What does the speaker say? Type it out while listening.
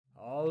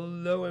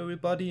Hello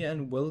everybody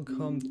and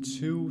welcome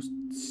to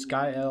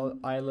Sky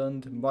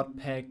Island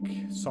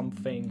Modpack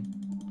something.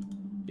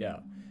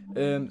 Yeah.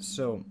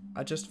 So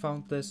I just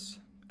found this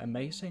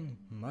amazing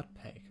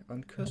modpack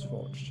on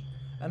CurseForge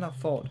and I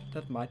thought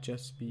that might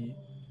just be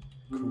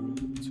cool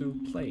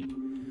to play.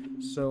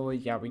 So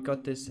yeah, we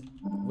got this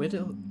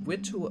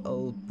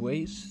virtual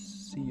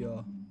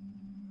brazier.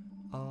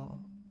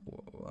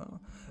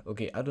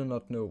 Okay, I do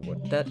not know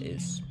what that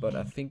is, but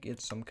I think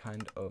it's some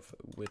kind of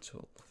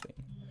virtual thing.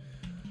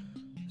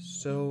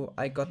 So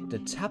I got the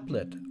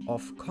tablet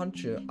of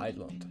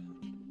Arcane-Isles.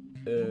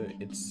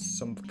 It's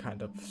some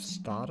kind of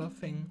starter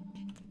thing.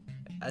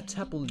 A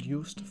tablet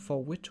used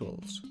for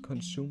rituals,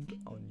 consumed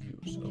on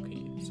use.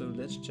 Okay, so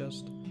let's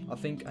just... I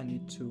think I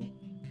need to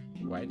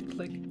right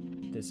click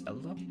this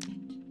elder.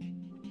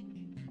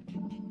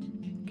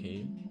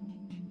 Okay.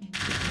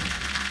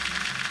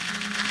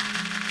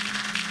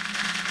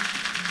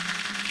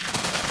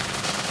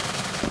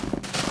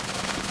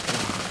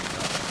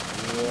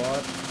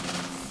 What?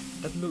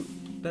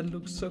 That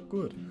looks so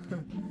good.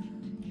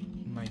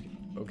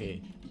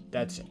 Okay,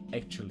 that's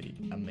actually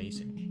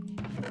amazing.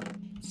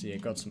 See, I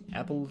got some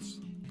apples,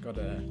 got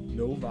a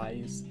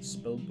thise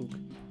spellbook.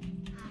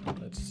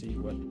 Let's see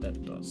what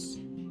that does.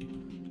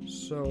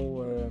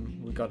 So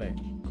we got a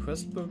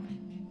quest book.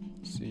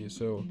 See,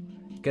 so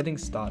getting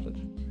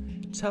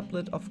started.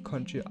 Tablet of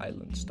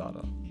Arcane-Isles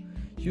starter.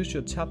 Use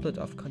your tablet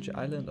of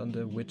Arcane-Isles on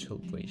the ritual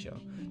brazier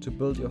to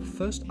build your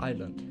first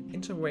island.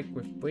 Interact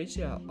with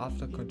brazier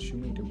after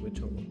consuming the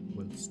ritual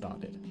will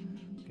start it.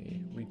 Okay,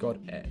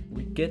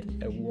 we get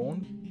a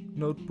worn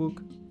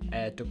notebook,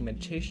 a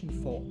documentation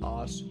for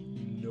Ars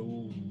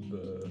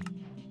Nova.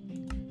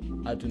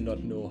 I do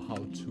not know how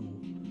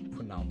to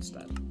pronounce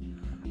that.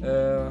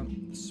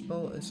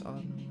 Spell is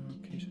on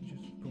location.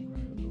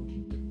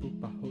 Use the book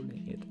by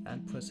holding it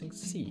and pressing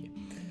C.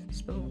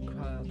 Spell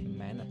required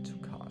mana to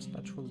cast.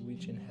 Natural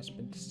regen has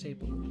been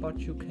disabled, but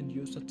you can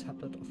use a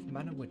tablet of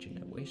mana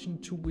regeneration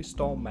to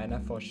restore mana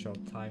for a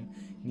short time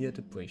near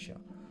the brazier.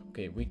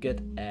 Okay, we get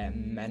a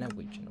mana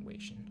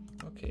regeneration.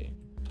 Okay.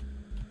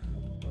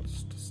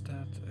 What's the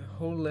stat?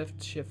 Hold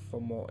left shift for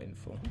more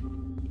info.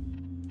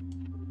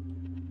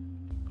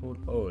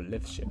 Hold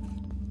left shift.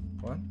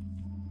 What?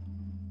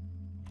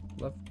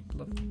 Left.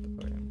 Oh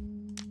yeah.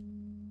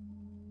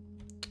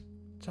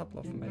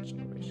 Tablet of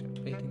regeneration.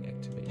 Waiting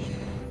activation.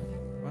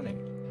 Running.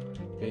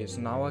 Okay,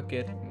 so now I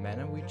get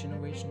mana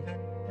regeneration.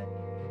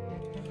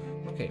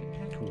 Okay,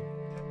 cool.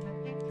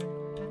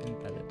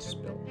 Invalid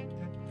spell.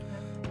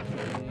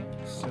 Okay,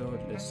 so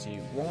let's see.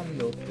 One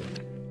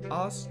notebook.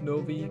 Ars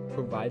Novi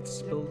provides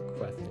spell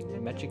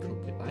crafting, magical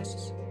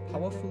devices,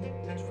 powerful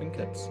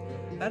trinkets,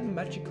 and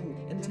magical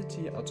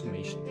entity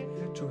automation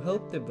to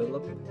help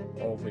develop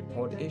or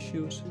report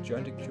issues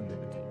join the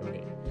community.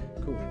 Okay,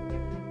 cool.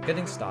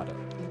 Getting started.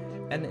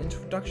 An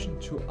introduction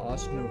to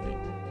Ars Novi.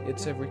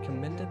 It's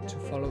recommended to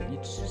follow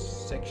each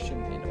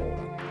section in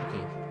order.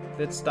 Okay,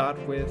 let's start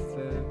with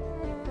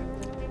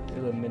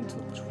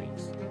elemental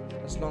trees.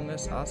 As long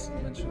as Ars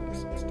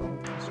mentions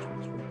installed, these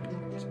trees will be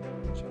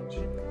changed.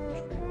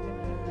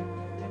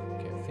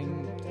 Okay, I think.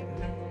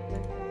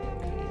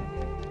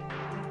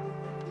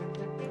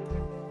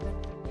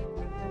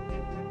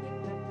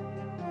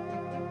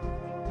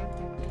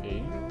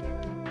 Okay.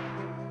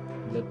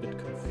 A little bit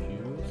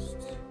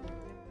confused.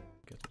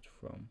 Get it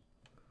from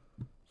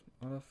some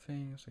other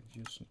things. I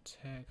can use some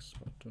text,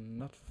 but do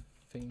not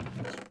think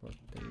that's what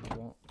they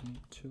want me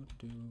to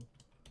do.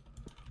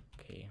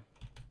 Okay.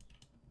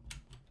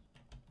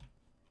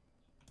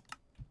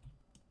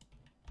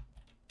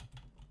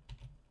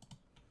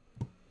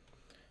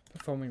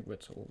 Performing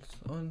rituals.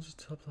 Once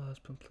the tablet has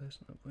been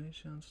placed in a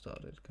brazier and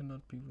started, it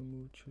cannot be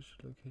removed. Choose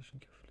your location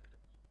carefully.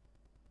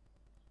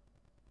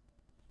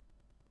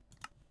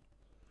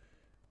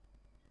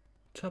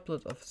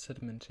 Tablet of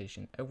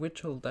sedimentation. A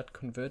ritual that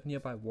converts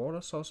nearby water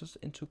sources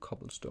into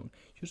cobblestone.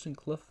 Using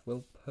glyph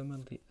will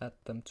permanently add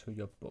them to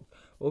your book.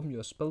 Open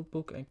your spell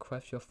book and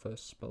craft your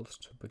first spells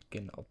to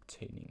begin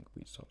obtaining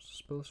resources.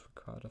 Spells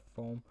require a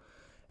form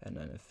and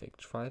an effect.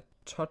 Try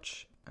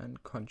touch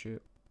and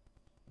conjure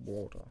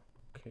water.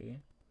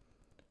 Okay.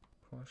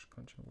 Crush,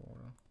 conjure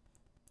water.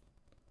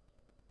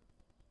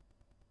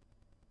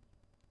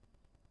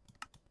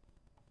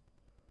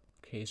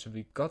 Okay, so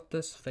we got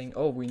this thing.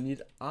 Oh, we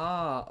need...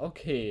 Ah,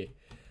 okay.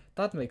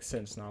 That makes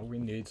sense now. We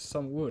need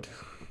some wood.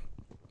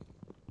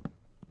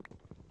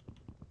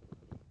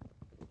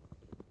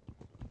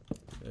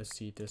 Let's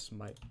see, this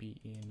might be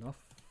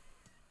enough.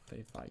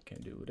 If I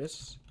can do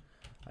this,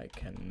 I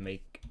can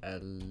make a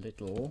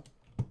little...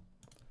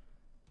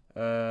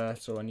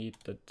 so I need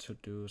to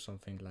do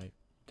something like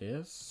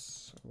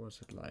this. Was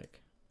it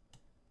like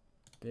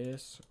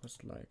this? Was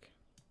it like...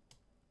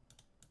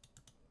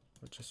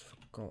 I just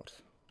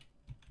forgot.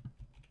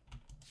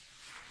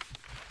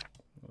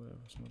 Oh,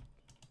 that was not...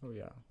 Oh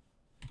yeah.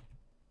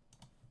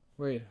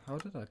 Wait, how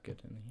did I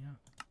get in here?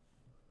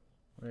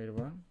 Wait,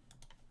 what?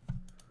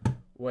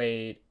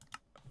 Wait.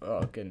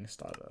 Oh, getting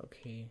started.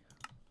 Okay.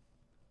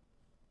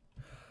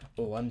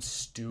 Oh, I'm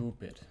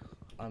stupid.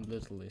 I'm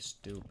literally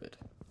stupid.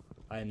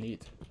 I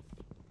need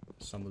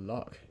some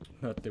luck,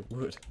 not the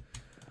wood.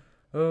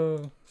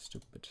 Oh,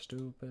 stupid,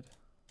 stupid.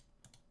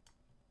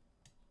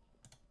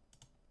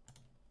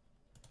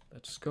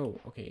 Let's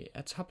go. Okay,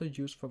 a tablet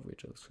used for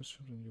rituals.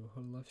 Considering your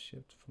whole life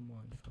shift for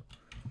more info.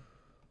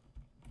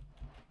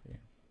 Okay.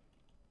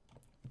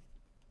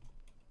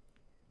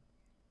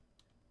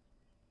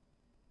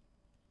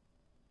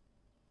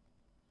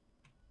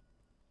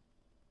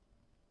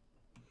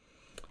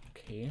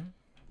 Okay.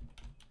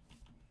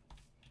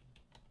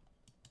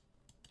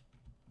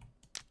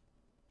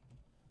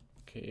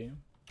 Okay.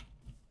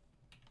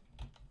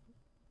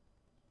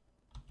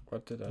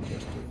 What did I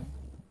just do?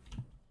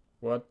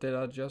 What did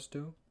I just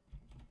do?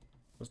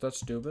 Was that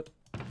stupid?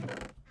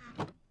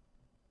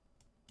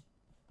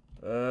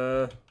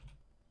 Okay,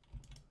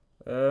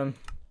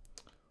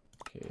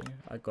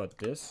 I got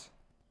this.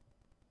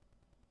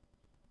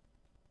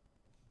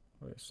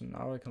 Okay, so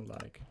now I can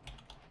like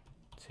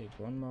take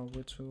one more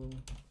ritual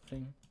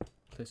thing,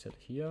 place it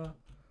here.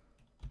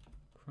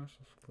 Cross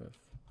of cliff.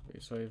 Okay,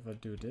 so if I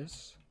do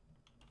this,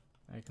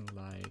 I can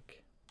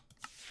like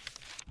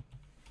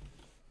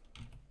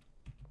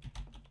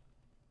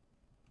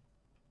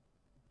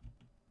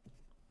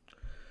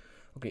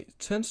okay,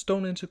 turn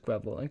stone into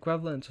gravel and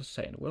gravel into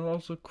sand. We'll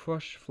also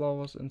crush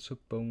flowers into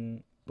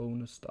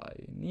bonus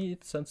die.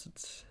 Need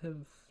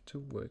sensitive to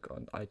work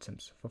on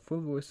items. For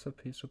full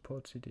recipe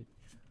support CD.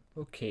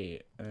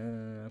 Okay,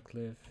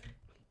 cliff.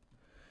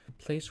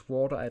 Place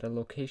water at a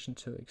location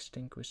to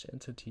extinguish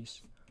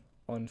entities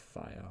on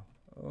fire.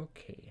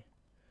 Okay.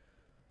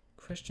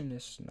 Question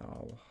is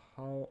now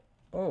how...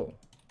 Oh,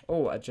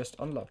 I just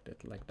unlocked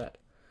it like that.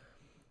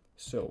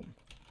 So,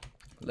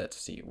 let's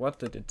see. What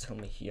did it tell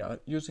me here?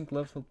 Using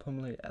gloves will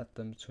permanently add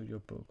them to your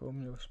book.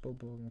 Open your spell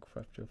book and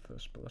craft your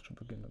first spell to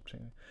begin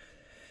obtaining.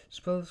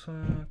 Spells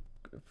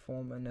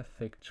form an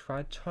effect.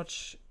 Try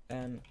touch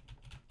and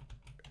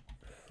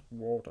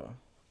water.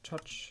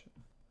 Touch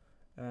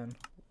and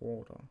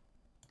water.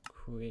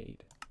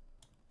 Create.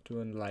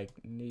 Do I like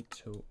need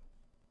to?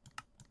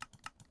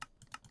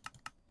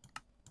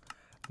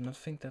 I don't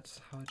think that's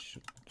how it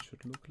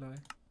should look like.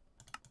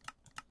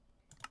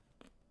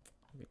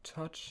 We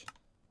touch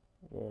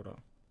water.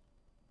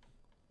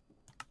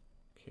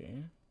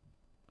 Okay.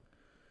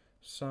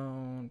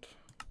 Sound.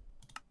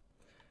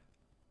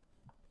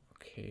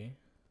 Okay.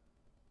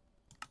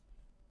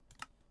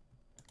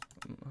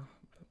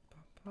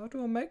 How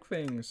do I make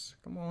things?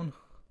 Come on.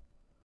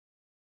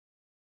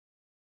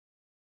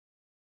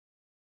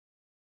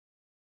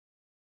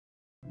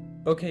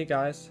 Okay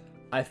guys,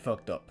 I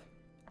fucked up.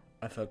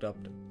 I fucked up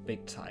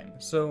big time.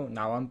 So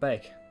now I'm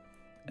back.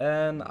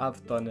 And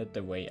I've done it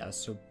the way I'm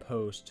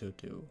supposed to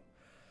do.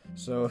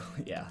 So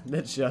yeah,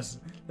 let's just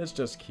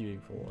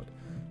keep forward.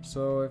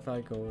 So if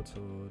I go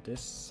to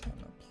this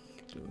and I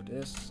do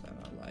this and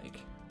I like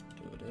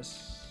do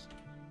this,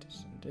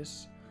 this and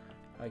this,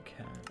 I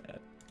can add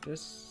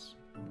this,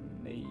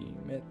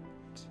 name it.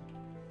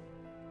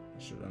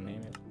 Should I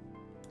name it?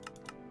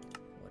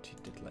 What he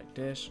did like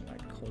this, and I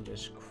call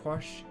this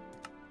crush,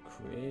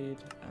 create,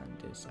 and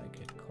this I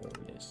could call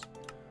this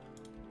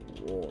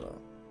water,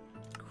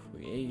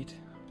 create.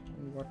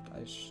 What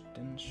I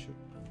then should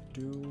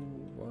do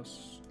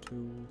was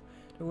to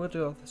the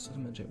water of the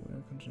systematic way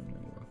of consuming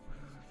water.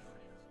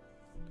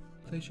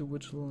 Place your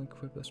ritual and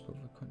equip a spell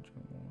for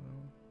conjuring water.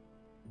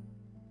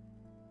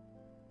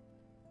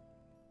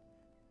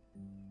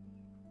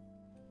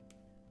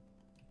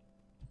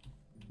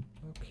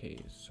 Okay,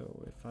 so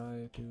if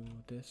I do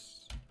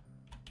this,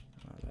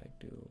 I like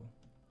do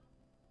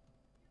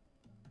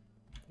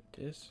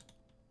this.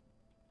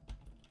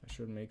 I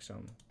should make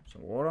some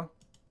water.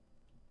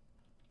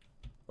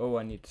 Oh,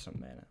 I need some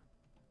mana.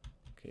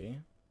 Okay.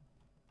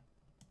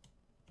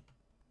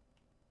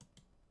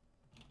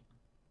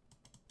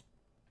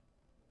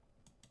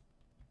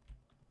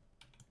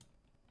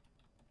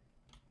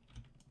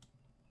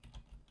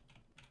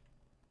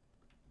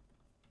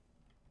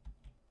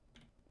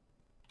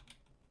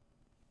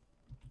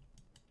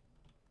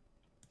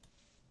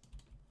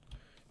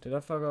 Did I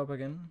fuck up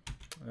again?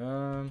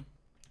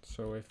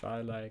 So if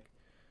I like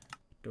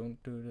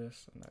don't do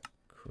this and I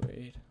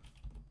create.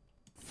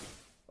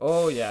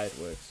 Oh yeah, it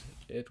works.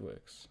 It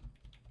works.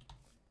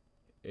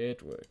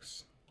 It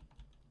works.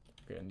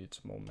 Okay, I need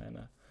some more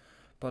mana.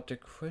 But the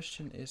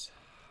question is,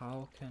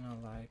 how can I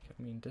like?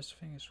 I mean, this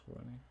thing is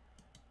running.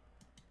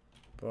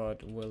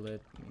 But will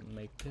it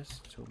make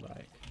this to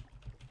like?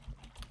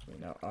 I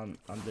mean, I'm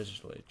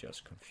literally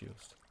just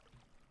confused.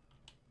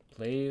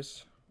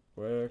 Please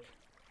work.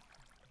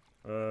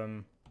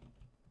 I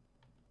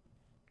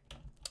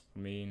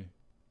mean,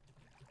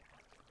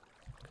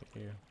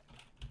 okay,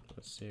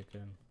 let's see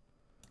again.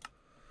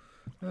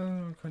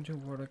 Conjure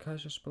water,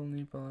 cast your spell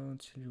nearby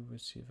until you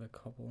receive a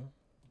couple.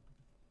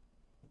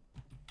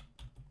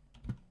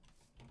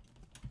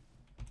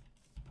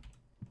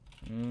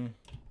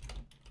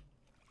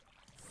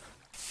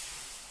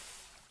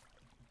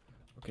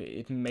 Okay,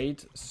 it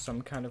made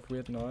some kind of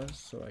weird noise,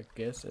 so I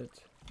guess it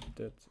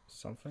did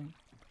something.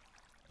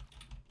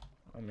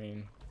 I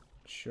mean,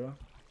 sure.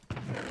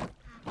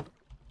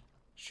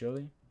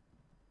 Surely.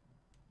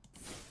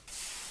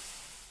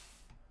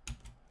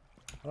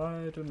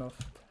 I do not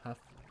have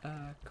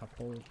a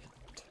couple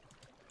yet.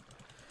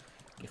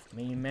 Give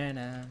me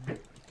mana.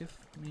 Give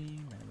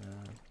me mana.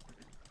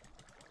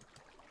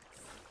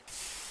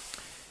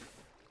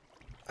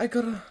 I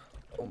gotta.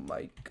 Oh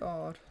my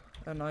god.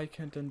 And I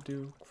can then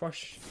do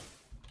crush.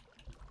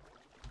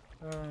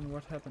 And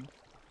what happened?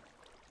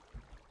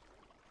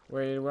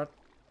 Wait, what?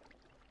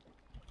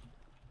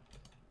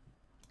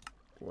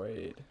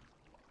 Wait.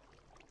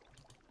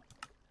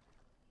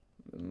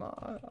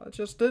 I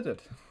just did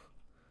it.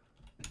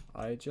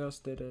 I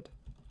just did it.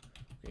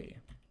 Okay.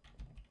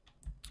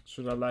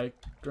 Should I like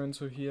go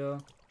into here?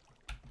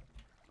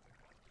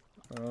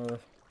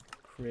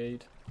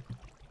 Create.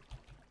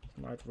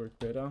 Might work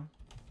better.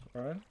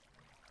 Alright.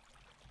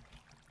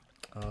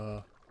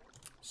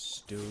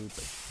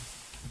 Stupid.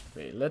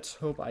 Wait, let's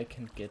hope I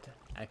can get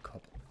a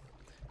couple.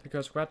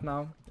 Because right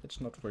now,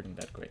 it's not working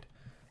that great.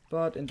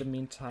 But in the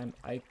meantime,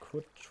 I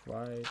could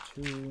try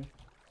to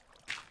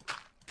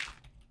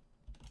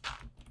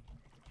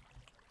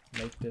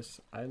make this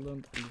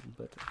island a little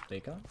bit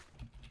bigger.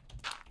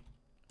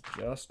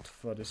 Just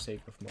for the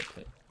sake of more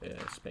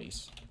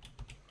space.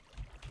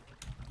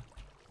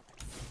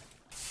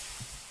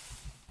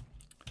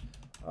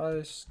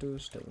 I do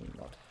still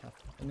not have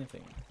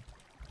anything.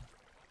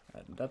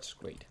 And that's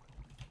great.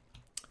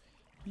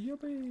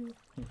 Yippee!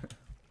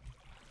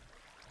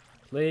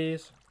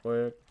 Please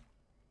work.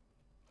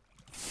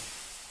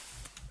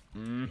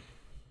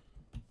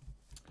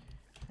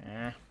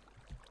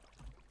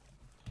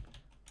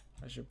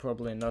 I should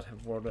probably not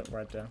have worded it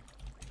right there.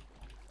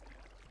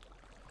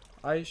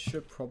 I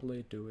should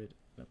probably do it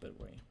in a better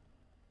way.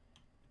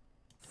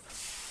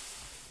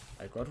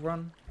 I got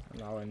one, and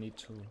now I need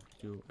to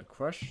do a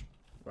crush,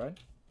 right?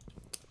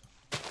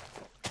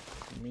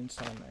 In the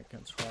meantime, I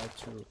can try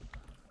to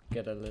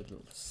get a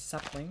little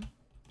sapling.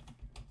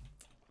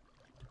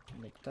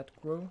 Make that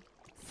grow.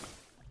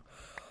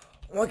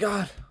 Oh my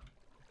god!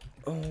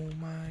 Oh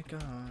my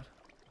god.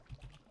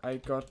 I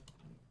got...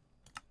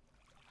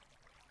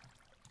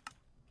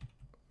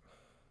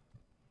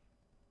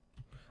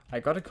 I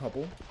got a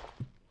couple.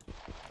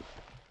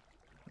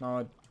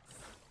 Now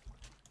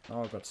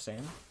I got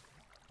sand.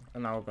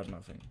 And now I got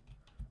nothing.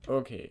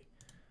 Okay.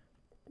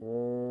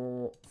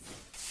 Oh...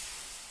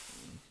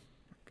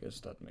 I guess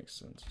that makes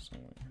sense.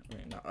 I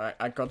mean, now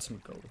I got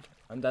some gold.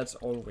 And that's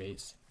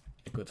always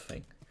a good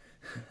thing.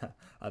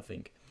 I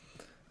think.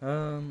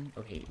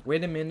 Okay,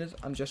 wait a minute.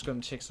 I'm just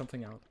gonna check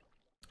something out.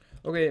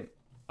 Okay,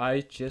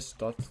 I just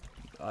thought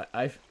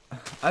I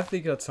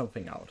figured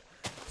something out.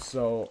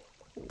 So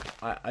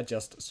I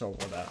just saw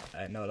what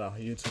another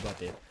YouTuber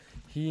did.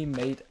 He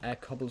made a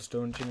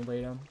cobblestone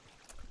generator,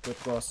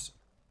 which was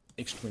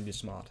extremely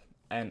smart,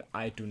 and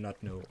I do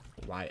not know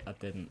why I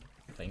didn't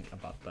think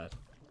about that.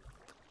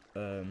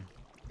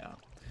 Yeah.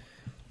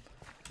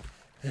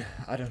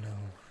 I don't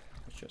know.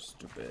 It's just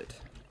stupid.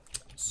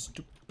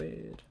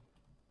 Stupid.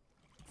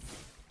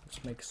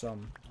 Let's make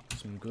some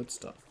good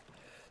stuff.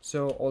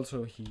 So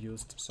also he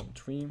used some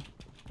trees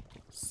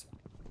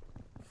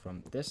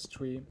from this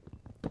tree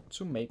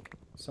to make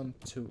some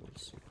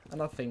tools,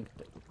 and I think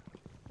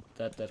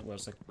that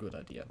was a good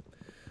idea.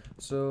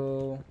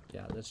 So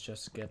yeah, let's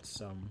just get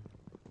some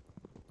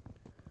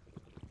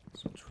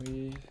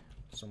tree,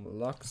 some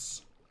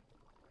logs.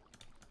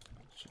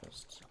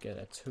 Just get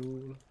a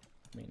tool.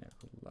 I mean, I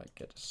could like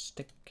get a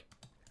stick.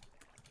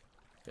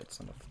 Get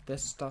some of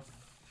this stuff.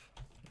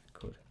 I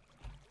could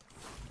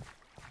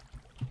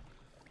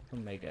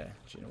make a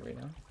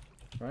generator,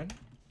 right?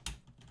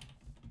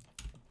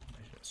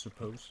 I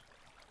suppose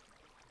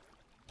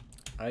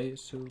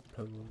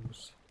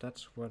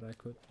that's what I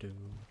could do,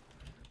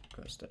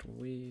 because that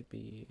will be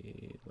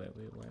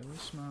very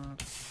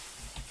smart.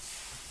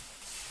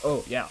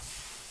 Oh yeah,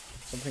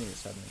 something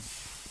is happening.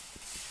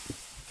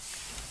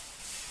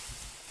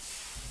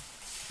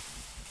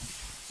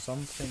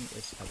 Something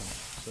is happening.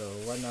 So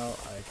right now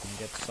I can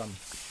get some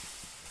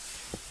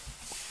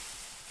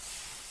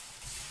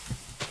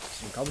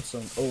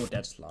cobblestone. Oh,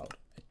 that's loud.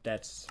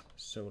 That's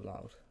so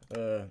loud.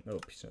 No,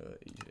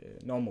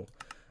 normal.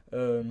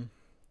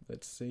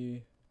 Let's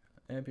see.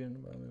 Ambient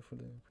environment for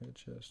the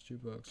creatures,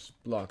 jukebox,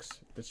 blocks.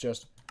 Let's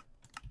just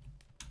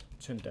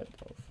turn that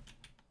off.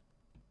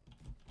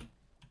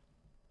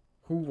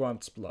 Who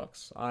wants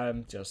blocks?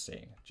 I'm just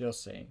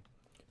saying.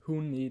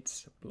 Who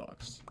needs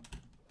blocks?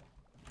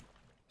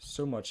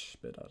 So much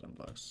better than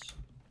blocks.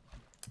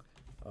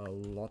 A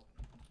lot.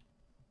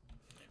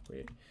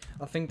 Wait,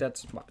 I think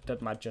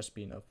that might just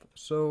be enough.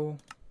 So,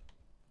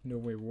 no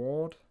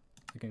reward.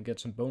 You can get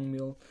some bone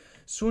meal.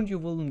 Soon you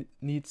will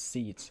need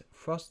seeds.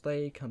 Frost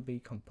day can be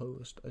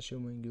composed,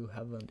 assuming you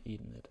haven't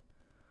eaten it.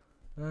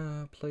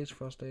 Place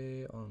frost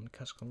day on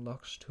cascon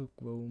logs to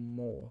grow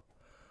more.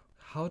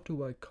 How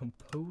do I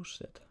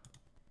compose it?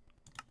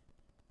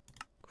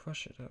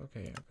 Crush it.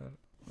 Okay, I got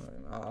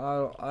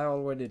it. I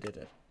already did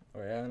it. Oh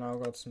yeah, and I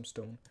got some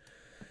stone.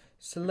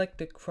 Select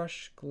the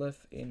crush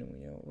glyph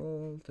in your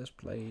world.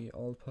 Display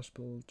all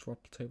possible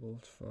drop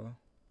tables for.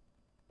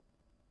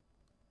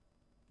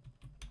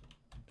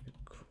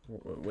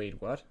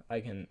 Wait, what? I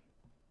can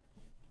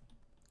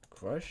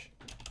crush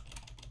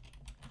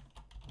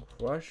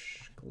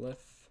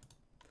glyph.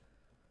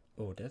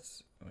 Oh,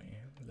 that's.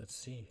 Let's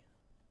see.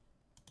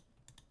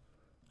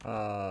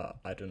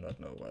 I do not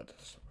know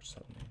what's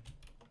happening.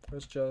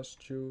 Let's just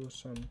choose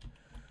some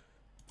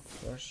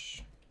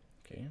crush.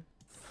 Okay.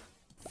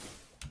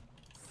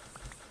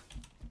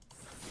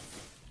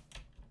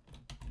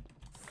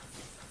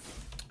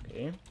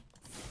 Okay.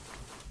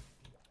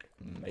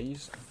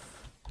 Amazing.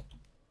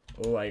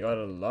 Oh, I got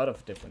a lot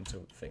of different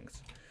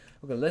things.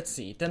 Okay, let's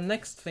see. The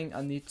next thing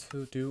I need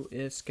to do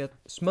is get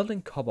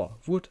smelting copper,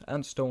 wood,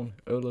 and stone.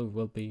 Early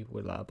will be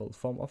reliable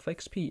form of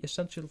XP,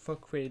 essential for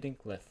creating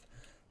glyph.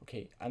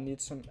 Okay, I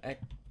need some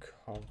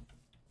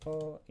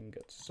copper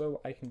ingots,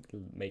 so I can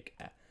make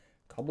a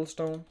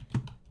cobblestone,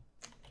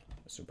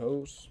 I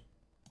suppose.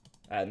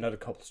 Not a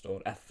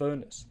cobblestone, a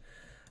furnace.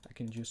 I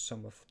can use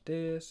some of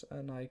this,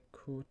 and I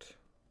could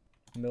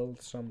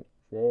melt some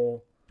raw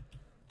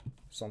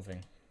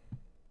something.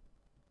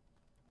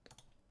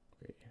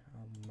 Okay,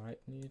 I might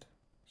need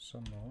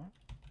some more.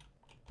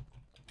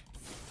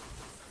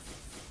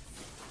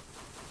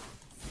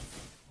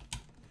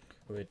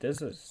 Wait,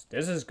 this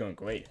is going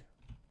great.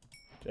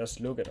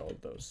 Just look at all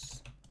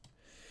those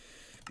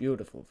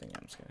beautiful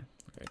things. Okay,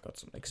 I got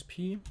some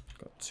XP,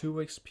 got 2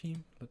 XP.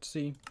 Let's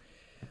see.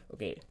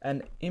 Okay,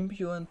 an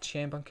imbued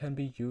chamber can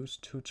be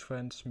used to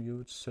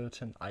transmute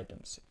certain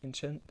items.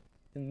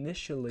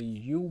 Initially,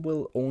 you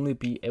will only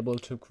be able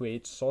to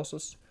create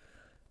source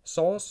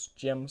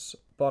gems,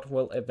 but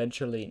will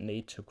eventually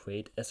need to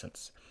create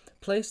essence.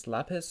 Place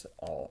lapis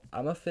or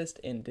amethyst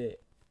in the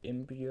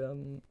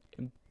imbuement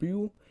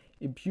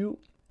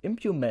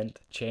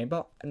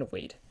chamber and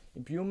wait.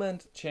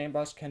 Imbuement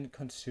chambers can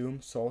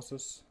consume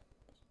sources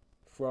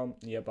from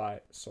nearby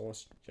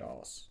source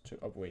jars to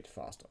operate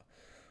faster.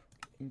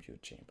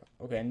 Imbued chamber.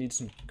 Okay, I need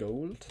some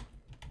gold.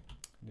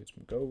 I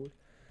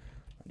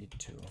need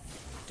to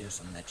do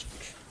some magic.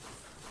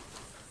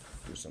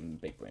 Do some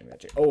big brain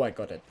magic. Oh, I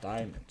got a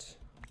diamond.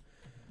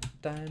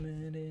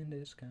 Diamond in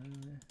the sky.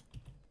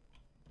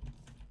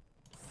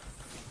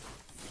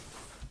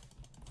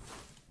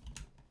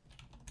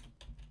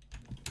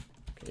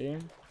 Okay,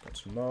 got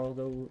some more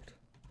gold.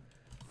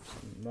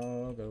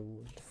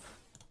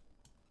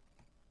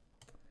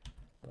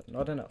 But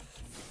not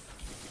enough.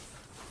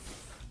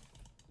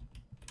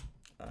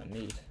 I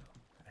need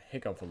a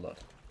heck of a lot.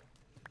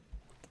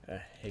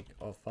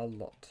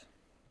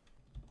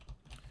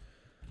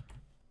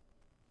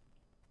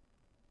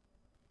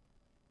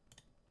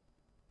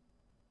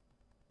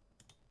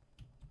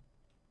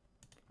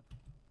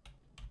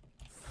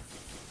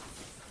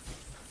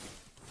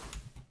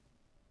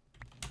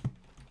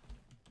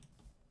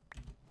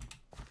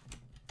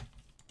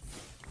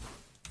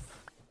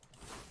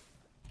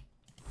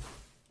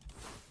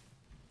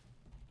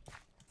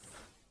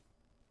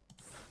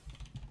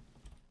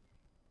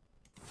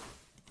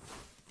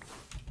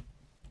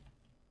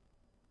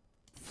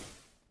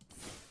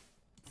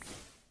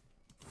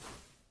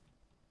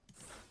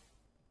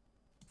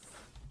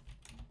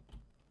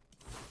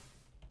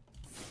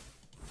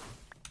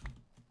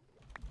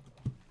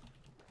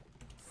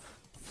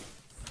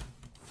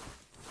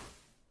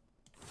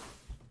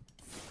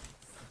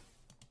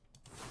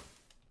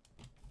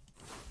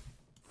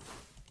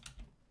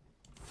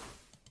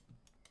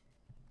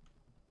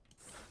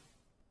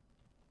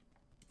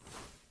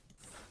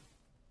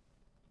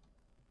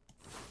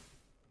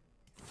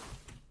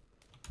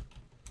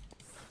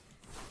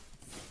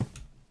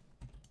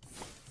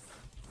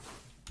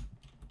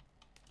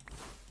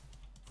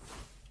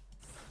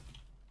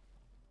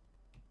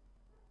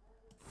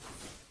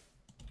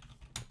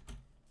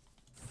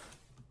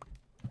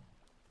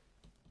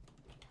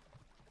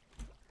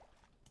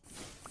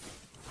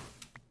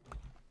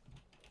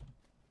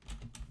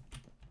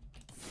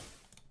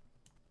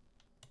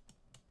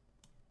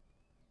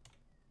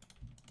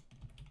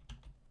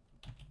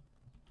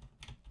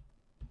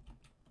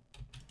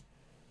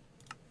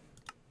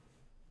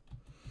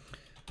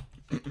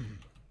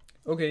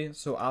 Okay,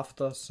 so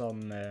after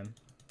some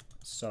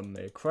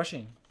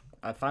crushing,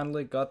 I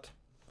finally got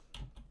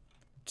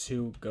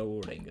 2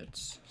 gold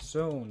ingots.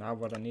 So now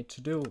what I need to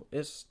do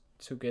is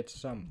to get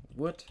some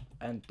wood,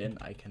 and then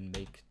I can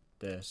make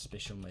the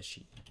special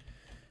machine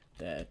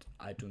that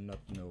I do not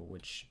know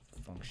which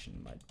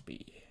function might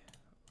be.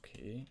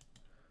 Okay,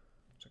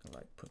 so I can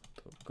like put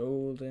the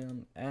gold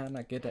in, and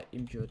I get an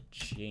imbued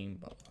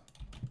chamber,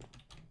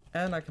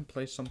 and I can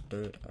place some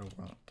dirt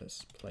around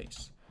this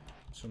place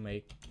to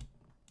make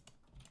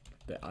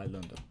the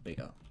island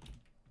bigger,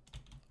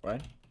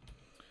 right?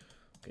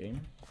 Okay,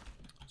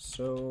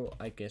 so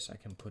I guess I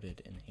can put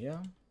it in here.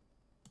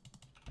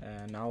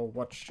 And now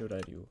what should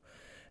I do?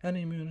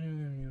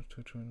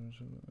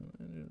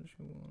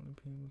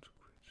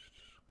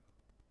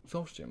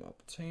 Source gem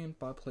obtained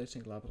by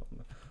placing lapis.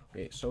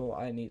 Okay, so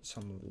I need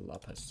some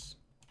lapis.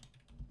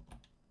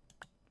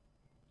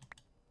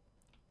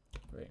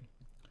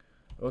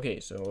 Okay,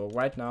 so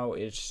right now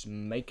it's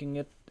making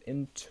it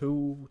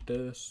into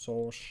the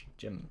source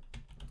gem.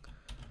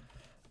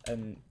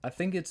 And I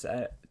think it's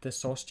the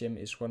source gem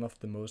is one of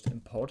the most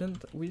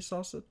important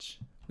resources.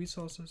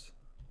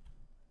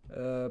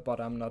 But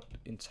I'm not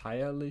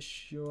entirely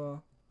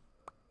sure.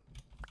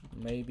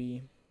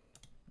 Maybe.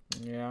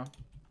 Yeah.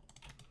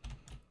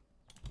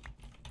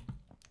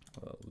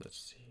 Well, let's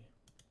see.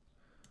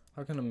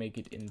 How can I make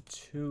it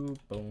into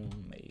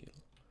bone meal?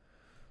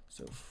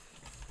 So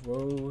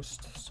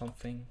roast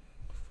something.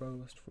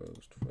 Roast.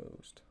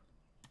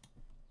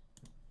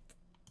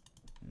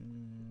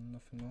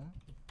 Nothing more.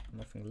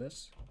 Nothing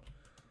less.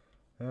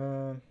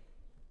 I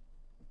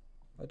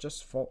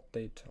just thought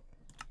they'd.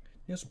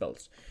 New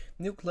spells.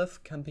 New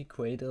glyph can be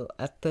created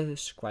at the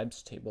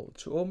scribe's table.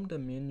 To open the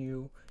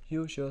menu,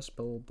 use your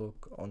spell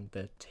book on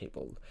the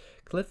table.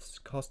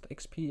 Glyphs cost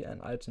XP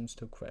and items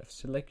to craft.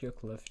 Select your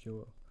glyph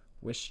you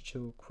wish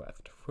to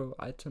craft. Throw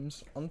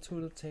items onto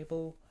the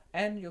table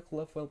and your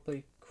glyph will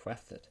be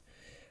crafted.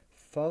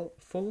 Full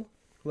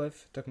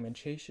glyph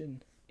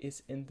documentation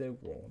is in the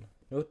worn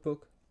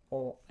notebook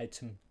or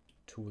item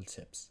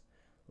tooltips.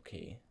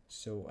 Okay,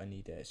 so I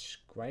need a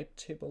scribe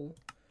table.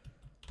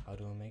 How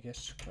do I make a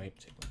scribe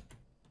table?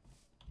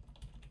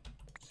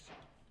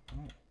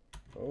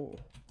 Oh,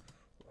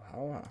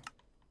 wow.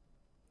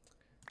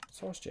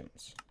 Source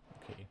gems.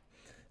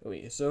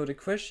 Okay, so the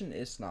question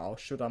is now,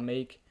 should I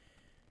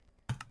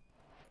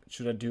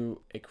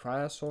do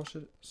acquire source,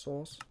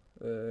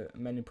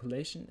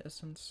 manipulation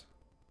essence,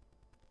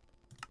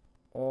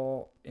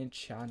 or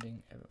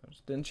enchanting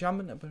emeralds? The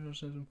enchantment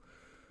emeralds.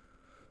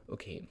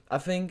 Okay, I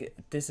think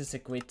this is a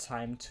great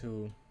time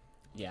to,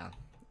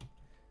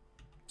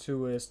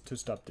 to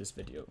stop this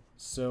video.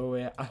 So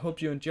I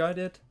hope you enjoyed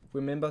it.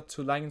 Remember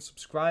to like and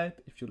subscribe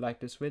if you like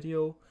this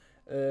video.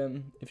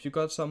 If you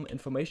got some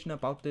information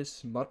about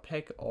this mod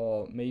pack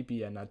or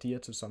maybe an idea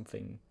to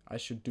something I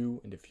should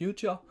do in the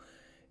future,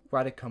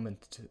 write a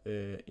comment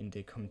in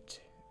the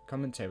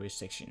commentary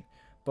section.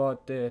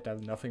 But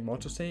there's nothing more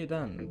to say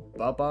then.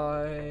 Bye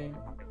bye.